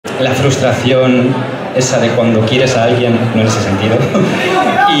la frustración esa de cuando quieres a alguien, no en ese sentido,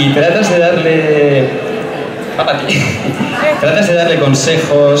 y tratas de darle... tratas de darle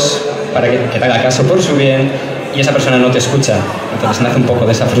consejos para que te haga caso por su bien y esa persona no te escucha. Entonces nace un poco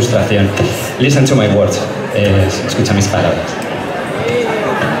de esa frustración. Listen to my words. Escucha mis palabras.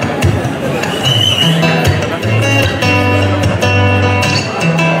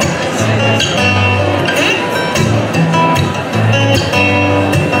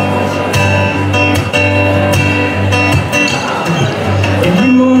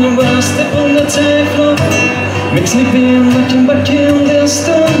 Makes me feel like I'm back in the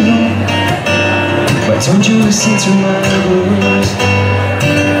storm. Why don't you listen to my words?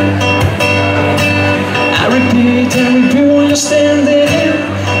 I repeat and repeat while you're standing.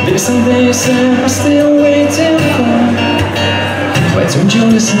 There's some days I'm still waiting for. Why don't you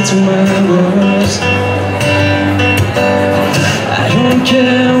listen to my words? I don't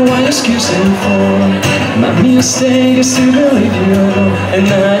care what you're excusing for. My mistake is to believe you, and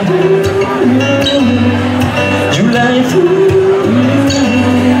I do. You lie through,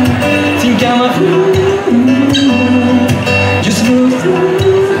 think I'm a fool, just look through.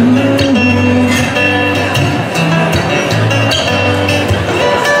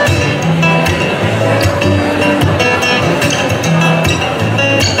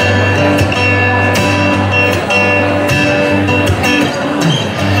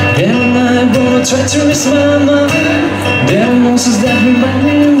 And I wanna try to raise my mind. There are monsters that remind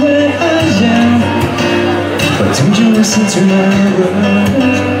me where I am. But don't you listen to my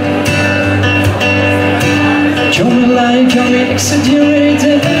words? You're me like I'm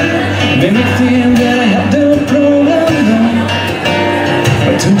exaggerated. Make me feel that I have no problem.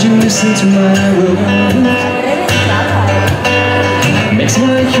 But don't you listen to my words? Makes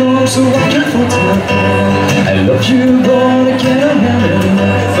my heart so I can fall to my core. I love you, but I can't remember.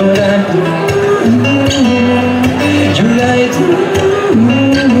 But I'm you lie through.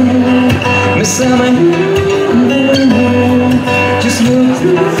 Miss my just look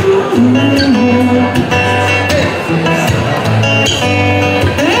through.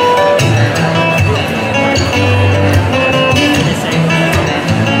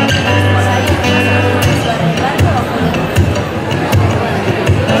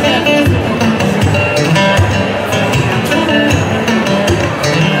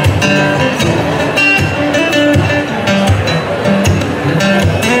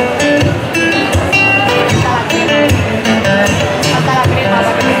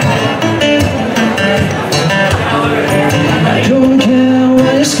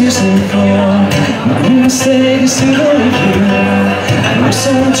 My mistake is to believe you. I'm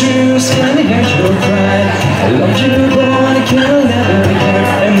so true, standing at your pride. I love you, but